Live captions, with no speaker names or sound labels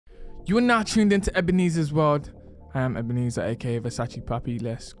You are now tuned into Ebenezer's World. I am Ebenezer, aka Versace Puppy.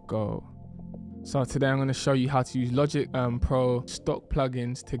 Let's go. So today I'm going to show you how to use Logic Pro stock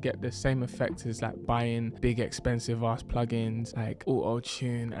plugins to get the same effects as like buying big expensive ass plugins like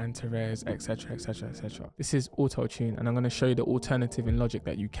Autotune, Antires, etc, etc, etc. This is Autotune, and I'm going to show you the alternative in Logic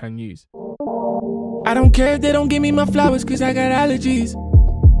that you can use. I don't care if they don't give me my flowers cause I got allergies.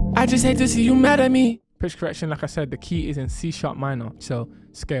 I just hate to see you mad at me. Pitch correction, like I said, the key is in C# minor. So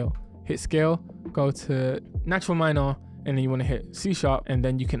scale, hit scale, go to natural minor, and then you want to hit C#, and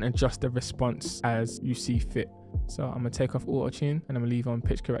then you can adjust the response as you see fit. So I'm gonna take off Autotune and I'm gonna leave on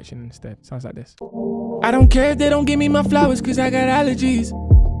pitch correction instead. Sounds like this. I don't care if they don't give me my flowers cause I got allergies.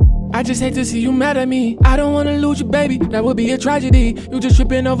 I just hate to see you mad at me. I don't wanna lose you, baby, that would be a tragedy. You just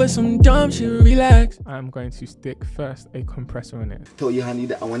tripping over some dumb shit, relax. I'm going to stick first a compressor on it. Told you, honey,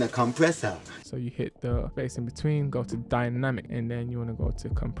 that I want a compressor. So you hit the space in between, go to dynamic, and then you wanna go to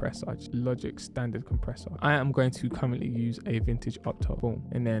compressor, Logic standard compressor. I am going to currently use a vintage Opto, boom,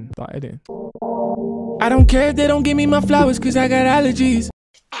 and then start editing. I don't care if they don't give me my flowers cause I got allergies.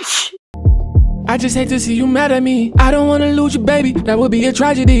 I just hate to see you mad at me. I don't wanna lose you, baby, that would be a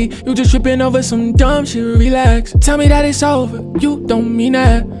tragedy. You just tripping over some dumb shit, relax. Tell me that it's over, you don't mean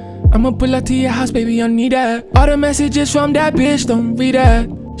that. I'ma pull up to your house, baby, I need that. All the messages from that bitch, don't read that.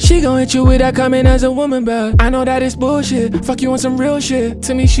 She gon' hit you with that coming as a woman, but I know that it's bullshit. Fuck you on some real shit.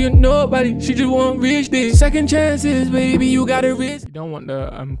 To me, she ain't nobody, she just won't reach this. Second chances, baby, you gotta risk. You don't want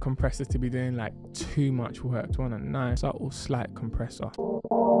the compressor to be doing like too much work. You want a nice, subtle, slight compressor.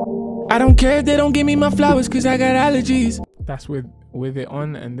 I don't care if they don't give me my flowers cause I got allergies. That's with it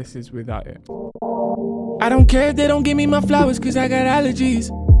on, and this is without it. I don't care if they don't give me my flowers cause I got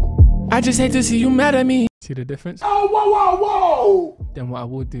allergies. I just hate to see you mad at me. See the difference? Oh, whoa, whoa, whoa! Then what I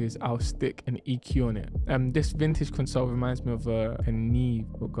will do is I'll stick an EQ on it. This vintage console reminds me of a Neve.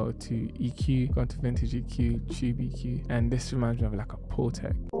 We'll go to EQ, go into vintage EQ, tube EQ, and this reminds me of like a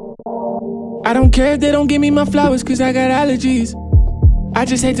Pultec. I don't care if they don't give me my flowers cause I got allergies. I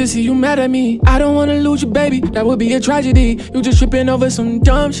just hate to see you mad at me. I don't wanna lose you, baby, that would be a tragedy. You just tripping over some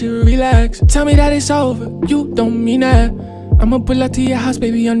dumb shit, relax. Tell me that it's over, you don't mean that. I'ma pull up to your house,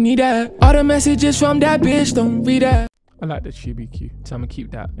 baby, I need that. All the messages from that bitch, don't read that. I like the tube EQ, so I'm gonna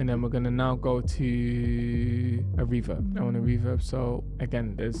keep that. And then we're gonna now go to a reverb. I want a reverb, so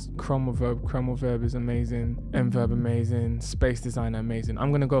again, there's Chrome Reverb is amazing, Reverb amazing, Space Designer amazing.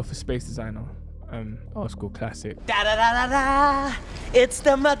 I'm gonna go for Space Designer. Old school classic. Da da da da da. It's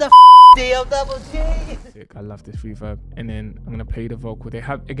the mother DLG. I love this reverb. And then I'm gonna play the vocal. They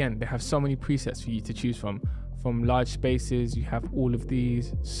have so many presets for you to choose from. From large spaces, you have all of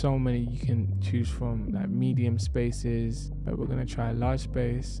these. So many you can choose from, like medium spaces. But we're gonna try large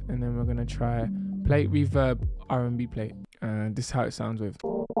space, and then we're gonna try plate reverb, R&B plate. This is how it sounds with.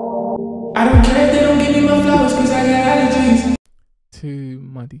 I don't care if they don't give me my flowers cause I got allergies. Too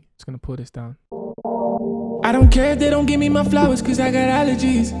muddy. Just gonna pull this down. I don't care if they don't give me my flowers cause I got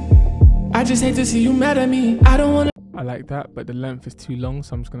allergies. I just hate to see you mad at me. I don't wanna. I like that, but the length is too long,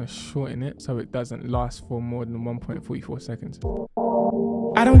 so I'm just gonna shorten it so it doesn't last for more than 1.44 seconds.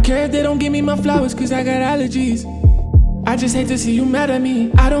 I don't care if they don't give me my flowers cause I got allergies. I just hate to see you mad at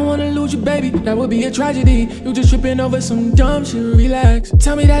me. I don't wanna lose you, baby, that would be a tragedy. You just tripping over some dumb shit, relax.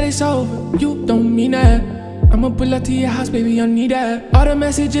 Tell me that it's over, you don't mean that. I'ma pull up to your house, baby, I need that. All the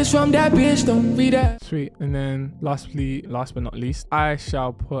messages from that bitch, don't read that. Sweet, and then last but not least, I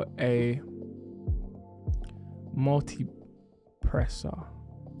shall put a multi-pressor.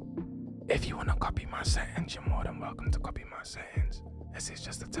 If you wanna copy my settings, you're more than welcome to copy my settings. This is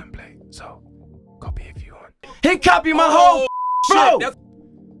just a template, so copy if you want. He copied my whole bro.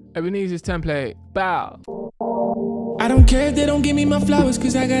 Ebenezer's template, bow. I don't care if they don't give me my flowers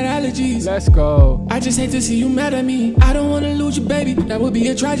cause I got allergies. Let's go. I just hate to see you mad at me. I don't wanna lose you, baby, that would be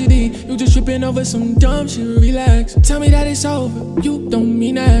a tragedy. You just tripping over some dumb shit, relax. Tell me that it's over, you don't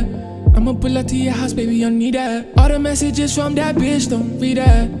mean that. I'ma pull up to your house, baby, I need that. All the messages from that bitch, don't read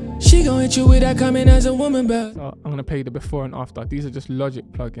that. She gon' hit you with that coming as a woman, but so I'm gonna play the before and after. These are just Logic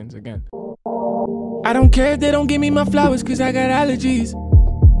plugins again. I don't care if they don't give me my flowers cause I got allergies.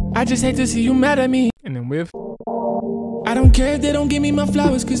 I just hate to see you mad at me. And then with I don't care if they don't give me my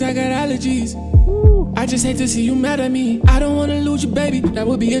flowers cause I got allergies. I just hate to see you mad at me. I don't wanna lose you, baby, that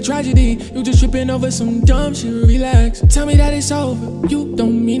would be a tragedy. You just tripping over some dumb shit, relax. Tell me that it's over, you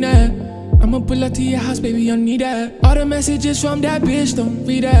don't mean that. I'ma pull up to your house, baby, I need that. All the messages from that bitch, don't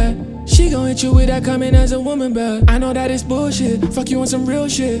read that. She gon' hit you with that coming as a woman, but I know that it's bullshit. Fuck you on some real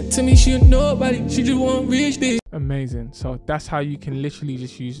shit. To me, she a nobody, she just want rich dick. Amazing. So that's how you can literally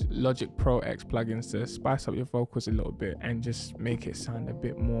just use Logic Pro X plugins to spice up your vocals a little bit and just make it sound a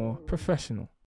bit more professional.